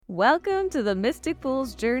Welcome to the Mystic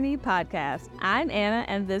Fool's Journey podcast. I'm Anna,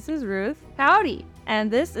 and this is Ruth. Howdy.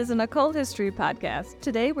 And this is an occult history podcast.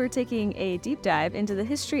 Today we're taking a deep dive into the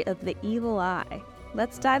history of the evil eye.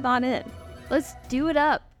 Let's dive on in. Let's do it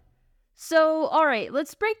up. So, all right,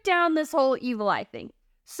 let's break down this whole evil eye thing.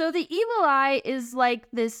 So the evil eye is like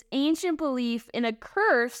this ancient belief in a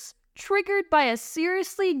curse triggered by a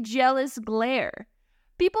seriously jealous glare.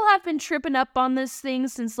 People have been tripping up on this thing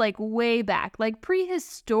since way back,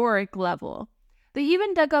 prehistoric level. They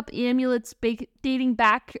even dug up amulets dating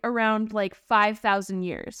back around 5,000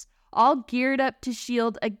 years, all geared up to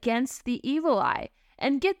shield against the evil eye.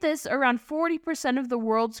 And get this, around 40% of the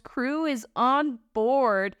world's crew is on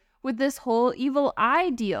board with this whole evil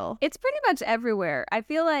eye deal. It's pretty much everywhere. I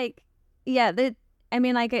feel like,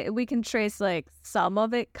 we can trace some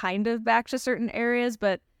of it kind of back to certain areas,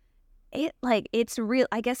 but it's real.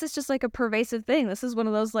 I guess it's just a pervasive thing. This is one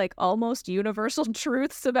of those almost universal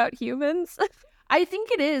truths about humans. I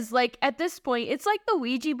think it is. At this point, it's like the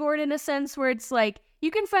Ouija board in a sense, where it's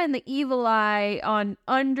you can find the evil eye on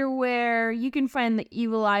underwear, you can find the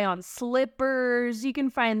evil eye on slippers, you can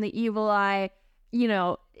find the evil eye,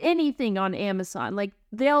 anything on Amazon.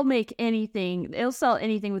 They'll make anything, they'll sell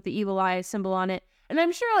anything with the evil eye symbol on it. And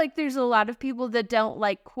I'm sure there's a lot of people that don't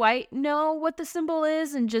quite know what the symbol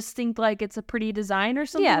is and just think it's a pretty design or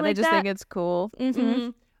something like that. Yeah, they just think it's cool.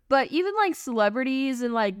 Mm-hmm. But even celebrities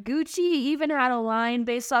and Gucci even had a line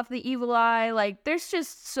based off the evil eye. There's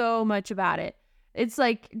just so much about it. It's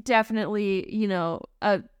definitely,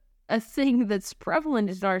 a thing that's prevalent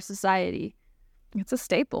in our society. It's a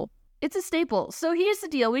staple. It's a staple. So here's the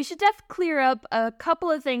deal. We should clear up a couple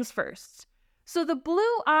of things first. So the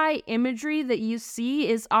blue eye imagery that you see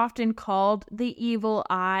is often called the evil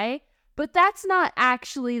eye, but that's not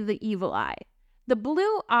actually the evil eye. The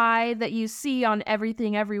blue eye that you see on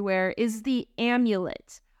everything everywhere is the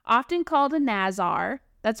amulet, often called a nazar.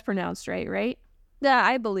 That's pronounced right? Yeah,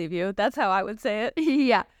 I believe you. That's how I would say it.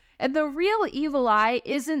 Yeah. And the real evil eye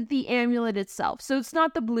isn't the amulet itself, so it's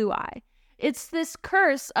not the blue eye. It's this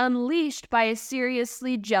curse unleashed by a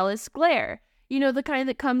seriously jealous glare. The kind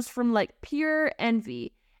that comes from pure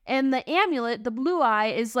envy. And the amulet, the blue eye,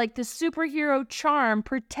 is the superhero charm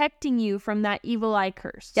protecting you from that evil eye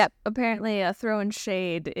curse. Yep. Apparently throwing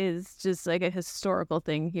shade is just a historical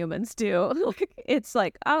thing humans do. It's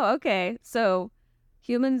oh, okay. So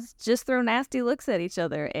humans just throw nasty looks at each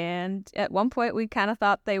other. And at one point we kind of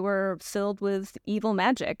thought they were filled with evil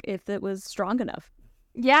magic if it was strong enough.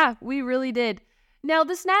 Yeah, we really did. Now,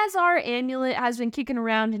 this Nazar amulet has been kicking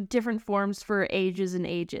around in different forms for ages and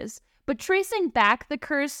ages. But tracing back the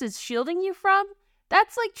curse it's shielding you from,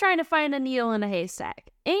 that's like trying to find a needle in a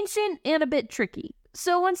haystack. Ancient and a bit tricky.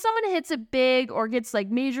 So when someone hits it big or gets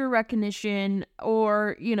major recognition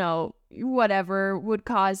or, whatever would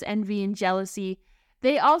cause envy and jealousy,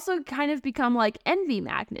 they also kind of become envy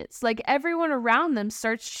magnets. Everyone around them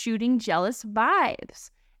starts shooting jealous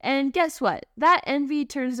vibes. And guess what? That envy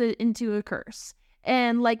turns it into a curse.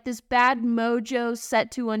 And this bad mojo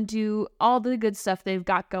set to undo all the good stuff they've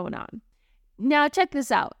got going on. Now check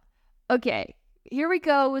this out. Okay, here we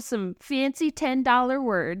go with some fancy $10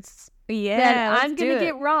 words that I'm going to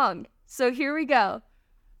get wrong. So here we go.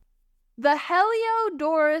 The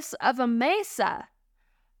Heliodorus of Emesa,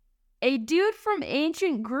 a dude from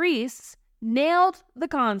ancient Greece, nailed the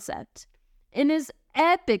concept. In his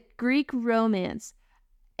epic Greek romance,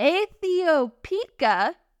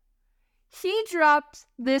 Aethiopica, he dropped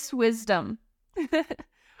this wisdom.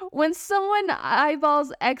 When someone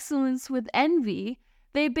eyeballs excellence with envy,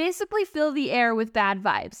 they basically fill the air with bad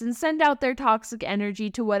vibes and send out their toxic energy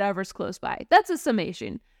to whatever's close by. That's a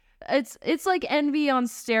summation. It's like envy on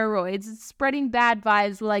steroids. It's spreading bad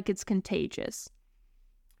vibes like it's contagious.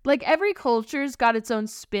 Every culture's got its own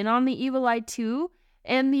spin on the evil eye too.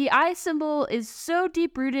 And the eye symbol is so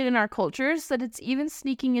deep-rooted in our cultures that it's even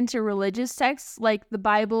sneaking into religious texts like the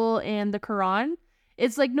Bible and the Quran.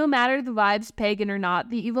 It's no matter the vibes, pagan or not,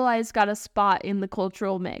 the evil eye's got a spot in the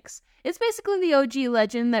cultural mix. It's basically the OG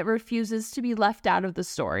legend that refuses to be left out of the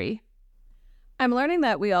story. I'm learning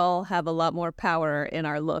that we all have a lot more power in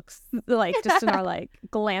our looks, just in our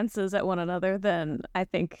glances at one another than I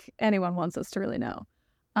think anyone wants us to really know.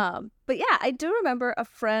 But yeah, I do remember a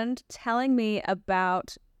friend telling me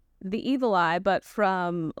about the evil eye, but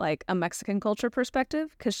from a Mexican culture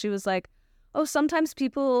perspective, because she was oh, sometimes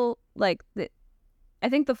people I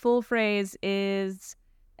think the full phrase is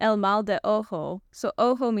el mal de ojo. So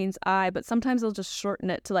ojo means eye, but sometimes they'll just shorten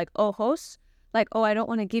it to ojos, oh, I don't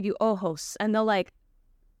want to give you ojos. And they'll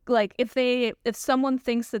if someone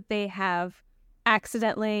thinks that they have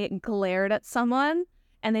accidentally glared at someone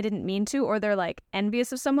and they didn't mean to, or they're like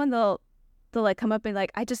envious of someone, they'll like come up and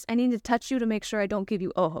like, I need to touch you to make sure I don't give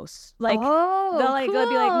you ojos. Like they'll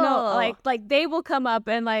be like, no, like they will come up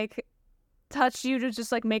and like touch you to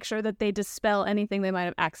just like make sure that they dispel anything they might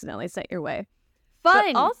have accidentally sent your way.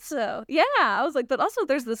 Fun. But also, yeah, I was like, but also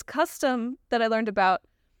there's this custom that I learned about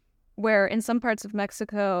where in some parts of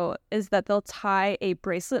Mexico is that they'll tie a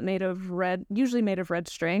bracelet usually made of red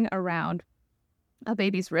string around a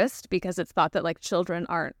baby's wrist, because it's thought that like children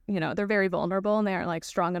aren't, they're very vulnerable and they aren't like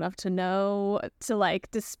strong enough to know to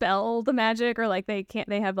like dispel the magic, or like they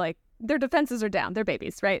have like their defenses are down. They're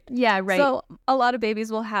babies, right? Yeah, right. So a lot of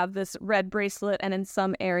babies will have this red bracelet, and in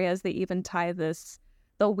some areas they even tie this.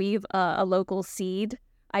 They'll weave a local seed.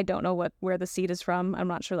 I don't know where the seed is from. I'm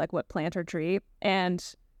not sure like what plant or tree. And,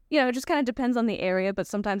 it just kind of depends on the area. But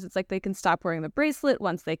sometimes it's like they can stop wearing the bracelet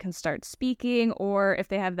once they can start speaking. Or if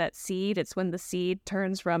they have that seed, it's when the seed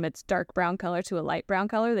turns from its dark brown color to a light brown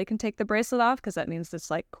color, they can take the bracelet off, because that means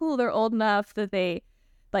it's like, cool, they're old enough that they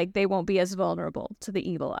won't be as vulnerable to the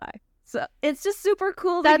evil eye. So it's just super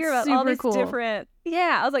cool to hear about all these different.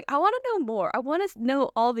 Yeah, I was like, I want to know more. I want to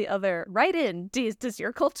know all the other. Write in. Does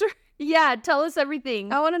your culture? Yeah, tell us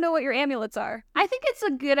everything. I want to know what your amulets are. I think it's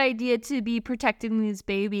a good idea to be protecting these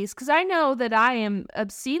babies, because I know that I am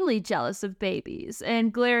obscenely jealous of babies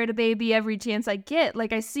and glare at a baby every chance I get.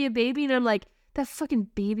 Like, I see a baby and I'm like, that fucking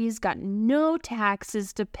baby's got no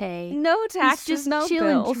taxes to pay. No taxes, He's just no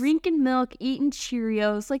chilling, bills. Drinking milk, eating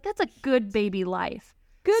Cheerios. Like, that's a good baby life.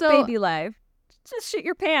 Good baby life. Just shit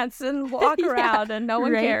your pants and walk around and no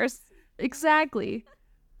one cares. Exactly.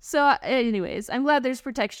 So anyways, I'm glad there's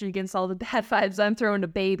protection against all the bad vibes I'm throwing to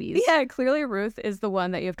babies. Yeah, clearly Ruth is the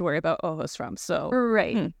one that you have to worry about ojos from. So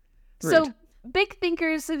right. So big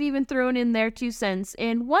thinkers have even thrown in their 2 cents,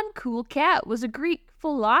 and one cool cat was a Greek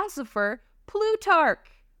philosopher, Plutarch,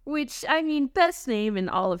 which, I mean, best name in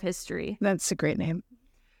all of history. That's a great name.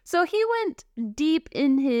 So he went deep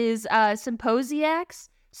in his symposiacs,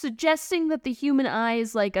 suggesting that the human eye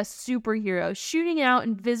is like a superhero shooting out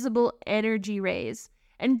invisible energy rays.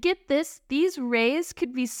 And get this, these rays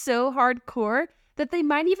could be so hardcore that they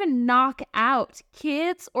might even knock out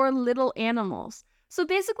kids or little animals. So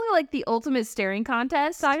basically like the ultimate staring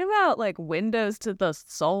contest. Talking about like windows to the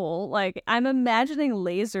soul. Like, I'm imagining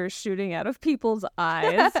lasers shooting out of people's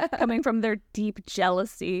eyes coming from their deep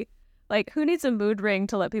jealousy. Like, who needs a mood ring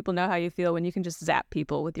to let people know how you feel when you can just zap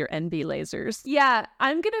people with your NB lasers? Yeah,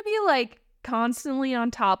 I'm gonna be like constantly on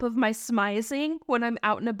top of my smizing when I'm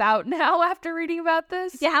out and about now after reading about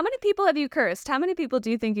this. Yeah, how many people have you cursed? How many people do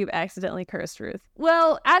you think you've accidentally cursed, Ruth?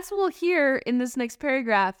 Well, as we'll hear in this next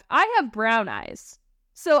paragraph, I have brown eyes.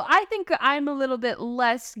 So I think I'm a little bit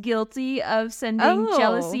less guilty of sending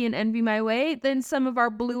jealousy and envy my way than some of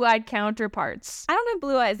our blue-eyed counterparts. I don't have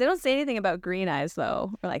blue eyes. They don't say anything about green eyes,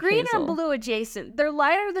 though. Or like green hazel. are blue adjacent. They're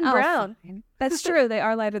lighter than brown. Fine. That's true. They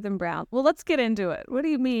are lighter than brown. Well, let's get into it. What do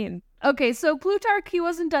you mean? Okay, so Plutarch, he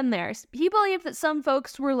wasn't done there. He believed that some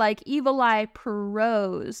folks were like evil eye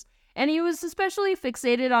pros. And he was especially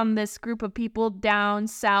fixated on this group of people down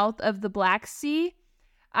south of the Black Sea.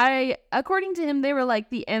 According to him, they were like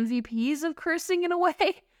the MVPs of cursing in a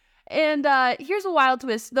way. And here's a wild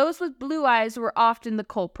twist. Those with blue eyes were often the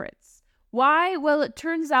culprits. Why? Well, it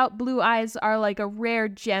turns out blue eyes are like a rare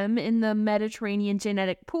gem in the Mediterranean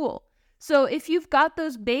genetic pool. So if you've got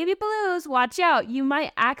those baby blues, watch out. You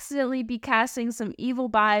might accidentally be casting some evil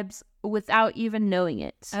vibes without even knowing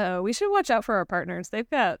it. Oh, we should watch out for our partners. They've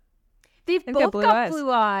both got blue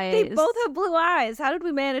eyes. They both have blue eyes. How did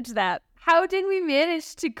we manage that? How did we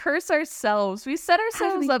manage to curse ourselves? We set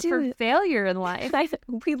ourselves up for failure in life.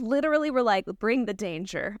 We literally were like, bring the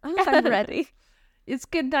danger. I'm ready. It's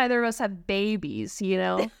good neither of us have babies, you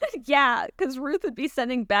know? Yeah, because Ruth would be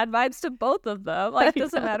sending bad vibes to both of them. Like, it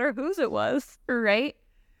doesn't matter whose it was. Right?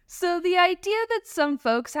 So the idea that some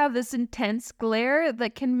folks have this intense glare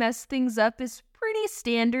that can mess things up is pretty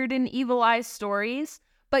standard in evil eye stories.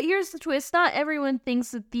 But here's the twist. Not everyone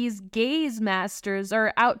thinks that these gaze masters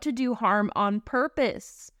are out to do harm on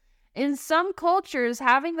purpose. In some cultures,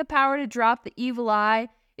 having the power to drop the evil eye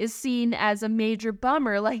is seen as a major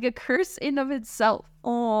bummer, like a curse in of itself.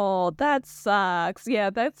 Oh, that sucks. Yeah,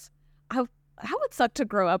 that's how it suck to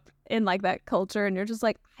grow up in like that culture and you're just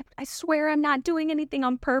like, I swear I'm not doing anything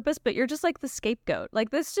on purpose, but you're just like the scapegoat.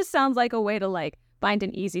 Like, this just sounds like a way to like find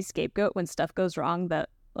an easy scapegoat when stuff goes wrong that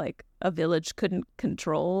like a village couldn't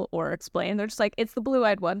control or explain. They're just like, it's the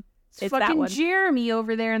blue-eyed one. It's fucking that one. Jeremy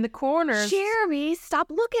over there in the corner. Jeremy, stop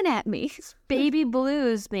looking at me. Baby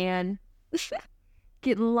blues, man.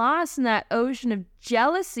 getting lost in that ocean of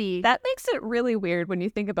jealousy. That makes it really weird when you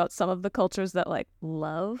think about some of the cultures that like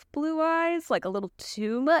love blue eyes, like a little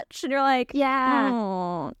too much, and you're like, Yeah.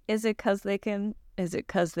 oh, is it because they can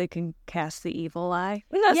cast the evil eye?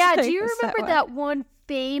 Yeah, do you remember that one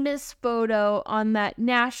famous photo on that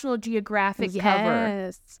National Geographic cover?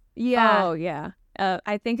 Yes. Yeah. Oh yeah.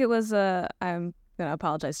 I think it was I'm gonna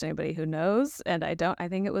apologize to anybody who knows, and I don't. I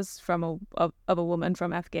think it was from a woman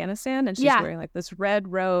from Afghanistan, and she's wearing like this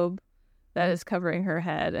red robe that is covering her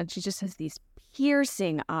head, and she just has these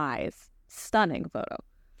piercing eyes. Stunning photo.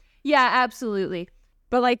 Yeah, absolutely.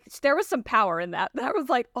 But like, there was some power in that. That was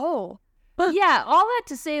like, oh. Yeah, all that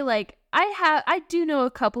to say, like, I do know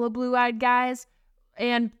a couple of blue-eyed guys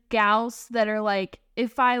and gals that are like,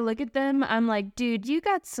 if I look at them, I'm like, dude,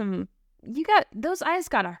 those eyes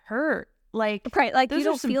gotta hurt. Like, right, like you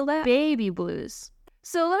don't some feel that baby blues.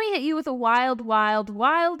 So let me hit you with a wild, wild,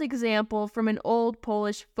 wild example from an old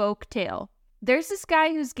Polish folk tale. There's this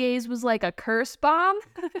guy whose gaze was like a curse bomb.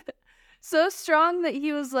 So strong that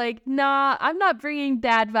he was like, nah, I'm not bringing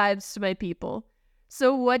bad vibes to my people.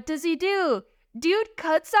 So what does he do? Dude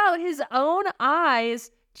cuts out his own eyes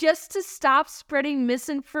just to stop spreading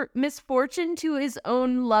misfortune to his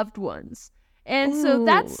own loved ones. And so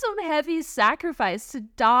that's some heavy sacrifice to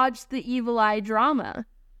dodge the evil eye drama.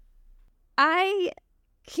 I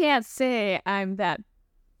can't say I'm that,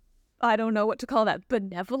 I don't know what to call that,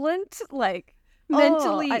 benevolent, like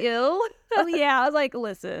mentally ill. Oh yeah, I was like,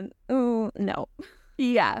 listen, no.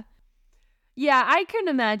 Yeah, I can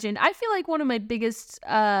imagine. I feel like one of my biggest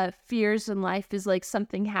fears in life is like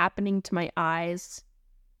something happening to my eyes.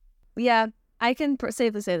 Yeah, I can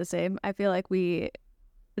safely say the same. I feel like we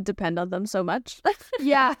depend on them so much.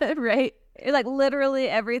 Yeah, right. Like literally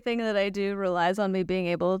everything that I do relies on me being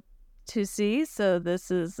able to see. So this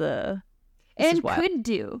is could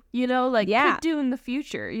do, could do in the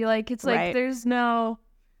future. You like, it's like there's no,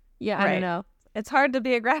 I don't know. It's hard to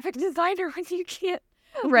be a graphic designer when you can't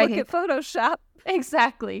look at Photoshop.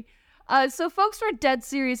 Exactly. So folks were dead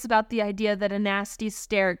serious about the idea that a nasty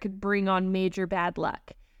stare could bring on major bad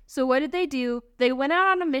luck. So what did they do? They went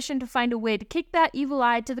out on a mission to find a way to kick that evil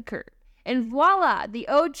eye to the curb. And voila, the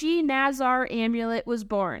OG Nazar amulet was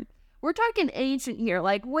born. We're talking ancient here,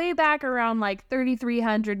 like way back around like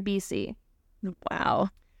 3300 BC. Wow.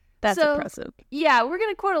 That's impressive. Yeah, we're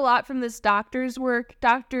going to quote a lot from this doctor's work.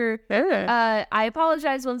 I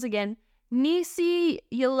apologize once again. Nisi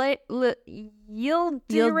Yildiran.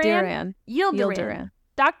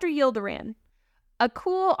 Dr. Yildiran. A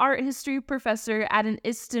cool art history professor at an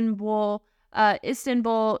Istanbul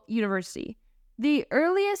University. The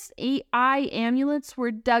earliest eye amulets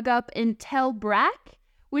were dug up in Tel Brak,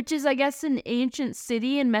 which is, I guess, an ancient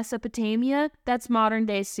city in Mesopotamia. That's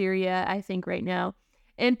modern-day Syria, I think, right now.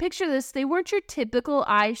 And picture this, they weren't your typical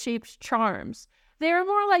eye-shaped charms. They were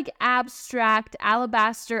more like abstract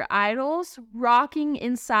alabaster idols rocking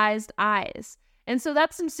incised eyes. And so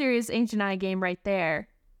that's some serious ancient eye game right there.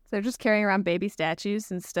 They're just carrying around baby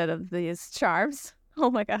statues instead of these charms.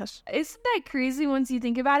 Oh my gosh. Isn't that crazy once you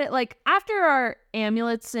think about it? Like, after our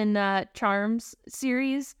amulets and charms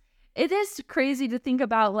series, it is crazy to think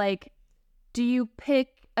about, like, do you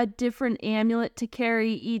pick a different amulet to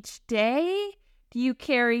carry each day? Do you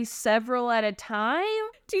carry several at a time?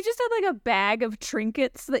 Do you just have, like, a bag of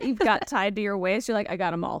trinkets that you've got tied to your waist? You're like, I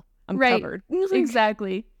got them all. I'm covered.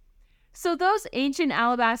 Exactly. So those ancient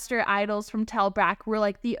alabaster idols from Tel Brak were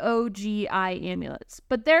like the OG eye amulets,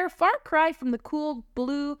 but they're a far cry from the cool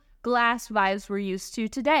blue glass vibes we're used to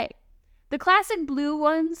today. The classic blue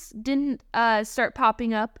ones didn't start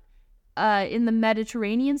popping up in the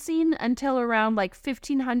Mediterranean scene until around like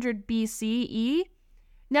 1500 BCE.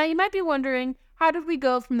 Now you might be wondering, how did we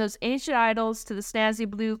go from those ancient idols to the snazzy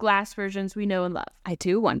blue glass versions we know and love? I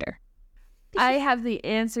do wonder. I have the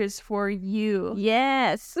answers for you.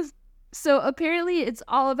 Yes. So apparently it's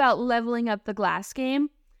all about leveling up the glass game.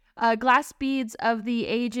 Glass beads of the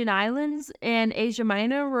Aegean Islands and Asia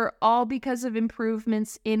Minor were all because of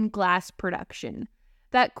improvements in glass production.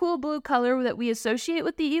 That cool blue color that we associate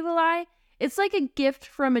with the evil eye, it's like a gift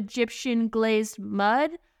from Egyptian glazed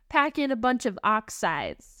mud, packed in a bunch of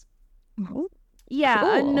oxides. Oh, yeah,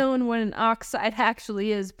 cool. Unknown what an oxide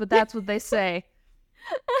actually is, but that's what they say.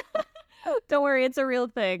 Don't worry, it's a real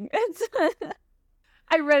thing.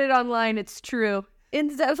 I read it online, it's true.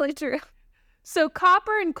 It's definitely true. So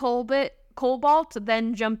copper and cobalt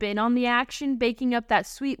then jump in on the action, baking up that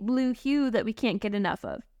sweet blue hue that we can't get enough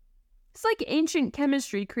of. It's like ancient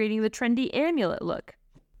chemistry creating the trendy amulet look.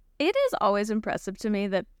 It is always impressive to me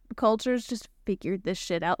that cultures just figured this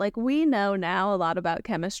shit out. Like, we know now a lot about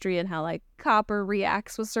chemistry and how, like, copper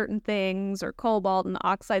reacts with certain things, or cobalt and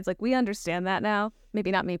oxides. Like, we understand that now.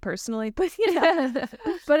 Maybe not me personally, but, you know.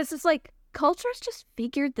 But it's just like, cultures just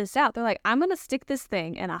figured this out. They're like, I'm going to stick this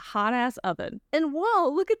thing in a hot-ass oven. And whoa,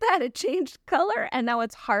 look at that. It changed color, and now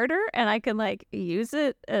it's harder, and I can, like, use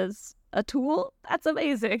it as a tool. That's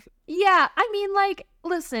amazing. Yeah, I mean, like,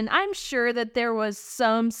 listen, I'm sure that there was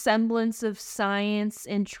some semblance of science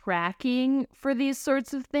and tracking for these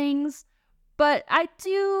sorts of things, but I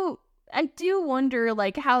do wonder,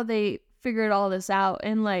 like, how they figured all this out.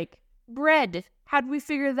 And, like, bread, how'd we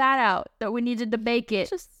figure that out, that we needed to bake it?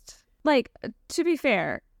 Just, like, to be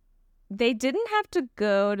fair, they didn't have to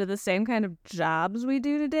go to the same kind of jobs we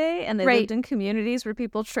do today, and they lived in communities where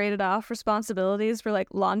people traded off responsibilities for, like,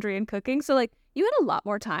 laundry and cooking. So, like, you had a lot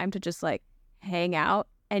more time to just, like, hang out,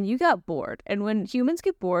 and you got bored. And when humans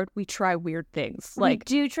get bored, we try weird things. Like, we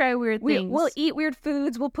do try weird things. We'll eat weird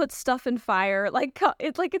foods. We'll put stuff in fire. Like,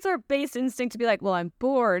 it's our base instinct to be like, well, I'm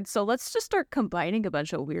bored, so let's just start combining a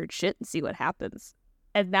bunch of weird shit and see what happens.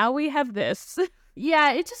 And now we have this.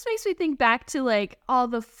 Yeah, it just makes me think back to, like, all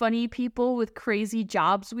the funny people with crazy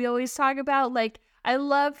jobs we always talk about. Like, I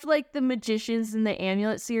loved, like, the magicians in the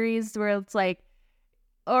Amulet series, where it's like,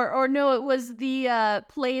 or no, it was the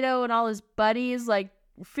Plato and all his buddies, like,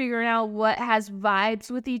 figuring out what has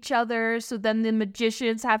vibes with each other. So then the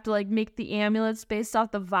magicians have to, like, make the amulets based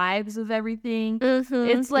off the vibes of everything. Mm-hmm.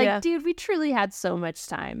 It's like, dude, we truly had so much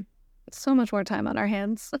time. So much more time on our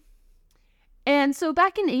hands. And so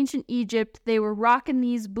back in ancient Egypt, they were rocking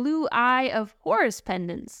these blue eye of Horus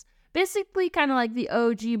pendants, basically kind of like the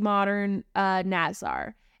OG modern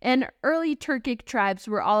Nazar. And early Turkic tribes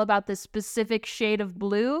were all about this specific shade of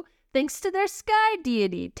blue, thanks to their sky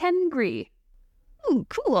deity, Tengri. Ooh,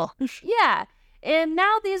 cool. Yeah, and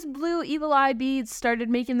now these blue evil eye beads started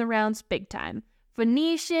making the rounds big time.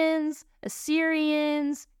 Phoenicians,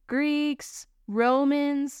 Assyrians, Greeks,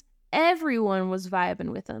 Romans, everyone was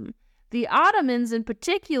vibing with them. The Ottomans in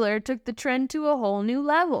particular took the trend to a whole new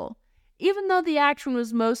level. Even though the action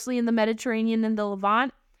was mostly in the Mediterranean and the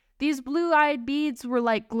Levant, these blue-eyed beads were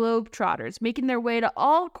like globetrotters, making their way to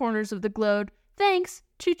all corners of the globe thanks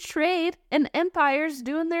to trade and empires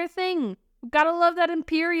doing their thing. Gotta love that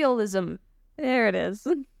imperialism. There it is.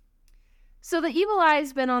 So the evil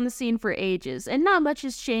eye's been on the scene for ages, and not much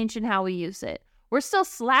has changed in how we use it. We're still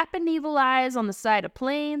slapping evil eyes on the side of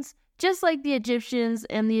planes, just like the Egyptians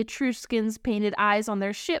and the Etruscans painted eyes on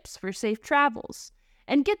their ships for safe travels.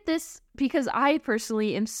 And get this, because I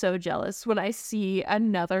personally am so jealous when I see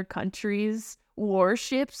another country's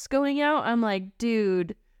warships going out. I'm like,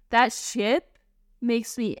 dude, that ship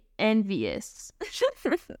makes me envious.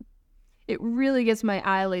 It really gets my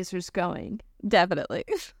eye lasers going. Definitely.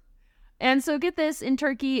 And so get this, in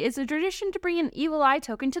Turkey, it's a tradition to bring an evil eye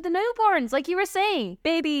token to the newborns, like you were saying.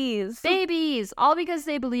 Babies! All because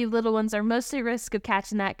they believe little ones are most at risk of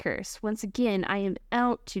catching that curse. Once again, I am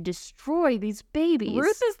out to destroy these babies.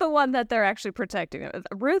 Ruth is the one that they're actually protecting.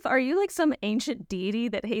 Ruth, are you like some ancient deity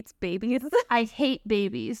that hates babies? I hate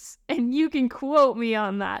babies, and you can quote me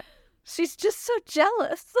on that. She's just so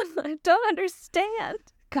jealous. I don't understand.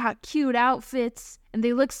 Got cute outfits, and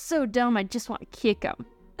they look so dumb, I just want to kick them.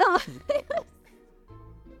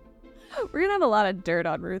 We're gonna have a lot of dirt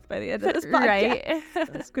on Ruth by the end of this podcast. Right?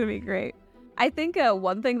 It's gonna be great. I think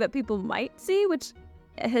one thing that people might see, which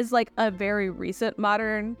is like a very recent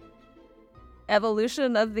modern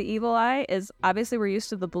evolution of the evil eye, is obviously we're used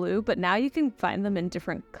to the blue, but now you can find them in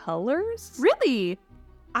different colors. Really?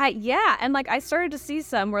 Yeah, and like I started to see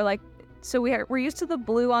some where like, so we're used to the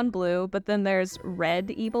blue on blue, but then there's red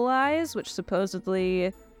evil eyes, which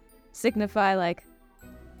supposedly signify like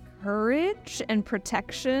courage and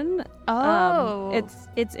protection.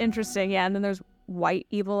 It's interesting. Yeah, and then there's white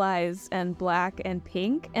evil eyes and black and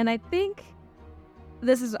pink, and I think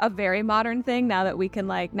this is a very modern thing now that we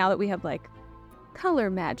have like color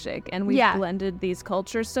magic and we've blended these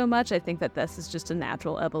cultures so much. I think that this is just a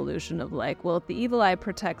natural evolution of like, well, if the evil eye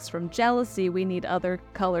protects from jealousy, we need other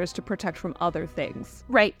colors to protect from other things.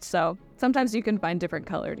 Right. So sometimes you can find different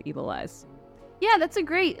colored evil eyes. Yeah, that's a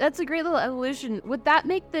great little evolution. Would that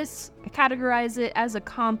make this categorize it as a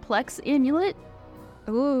complex amulet?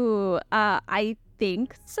 Ooh, I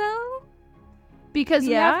think so. Because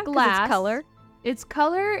we have glass. It's color. It's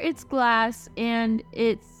color, it's glass, and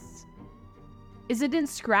is it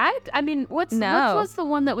inscribed? I mean, what's the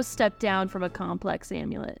one that was stepped down from a complex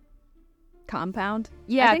amulet? compound.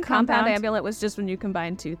 Yeah, I think compound amulet was just when you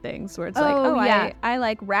combine two things, where it's I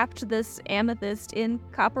like wrapped this amethyst in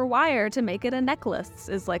copper wire to make it a necklace.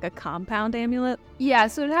 Is like a compound amulet. Yeah,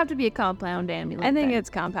 so it'd have to be a compound amulet. I think it's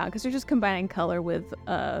compound because you're just combining color with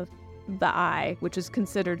the eye, which is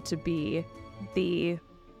considered to be the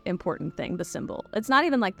important thing, the symbol. It's not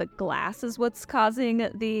even like the glass is what's causing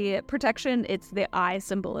the protection, it's the eye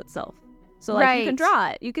symbol itself. So like you can draw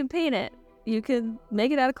it, you can paint it, you can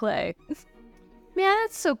make it out of clay. Man,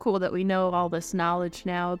 it's so cool that we know all this knowledge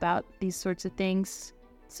now about these sorts of things.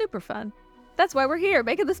 Super fun. That's why we're here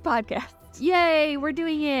making this podcast. Yay, we're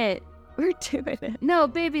doing it. We're doing it. No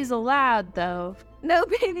babies allowed, though. No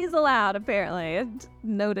babies allowed, apparently.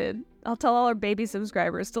 Noted. I'll tell all our baby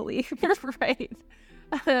subscribers to leave. Right.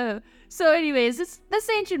 So anyways, this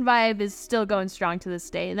ancient vibe is still going strong to this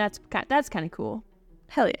day, and that's kind of cool.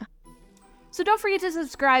 Hell yeah. So don't forget to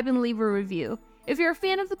subscribe and leave a review. If you're a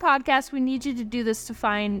fan of the podcast, we need you to do this to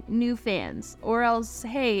find new fans. Or else,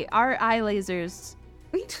 hey, our eye lasers,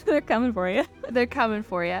 they're coming for you. They're coming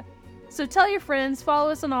for you. So tell your friends,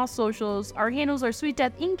 follow us on all socials. Our handles are Sweet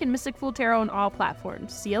Death Inc. and Mystic Fool Tarot on all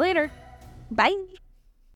platforms. See you later. Bye.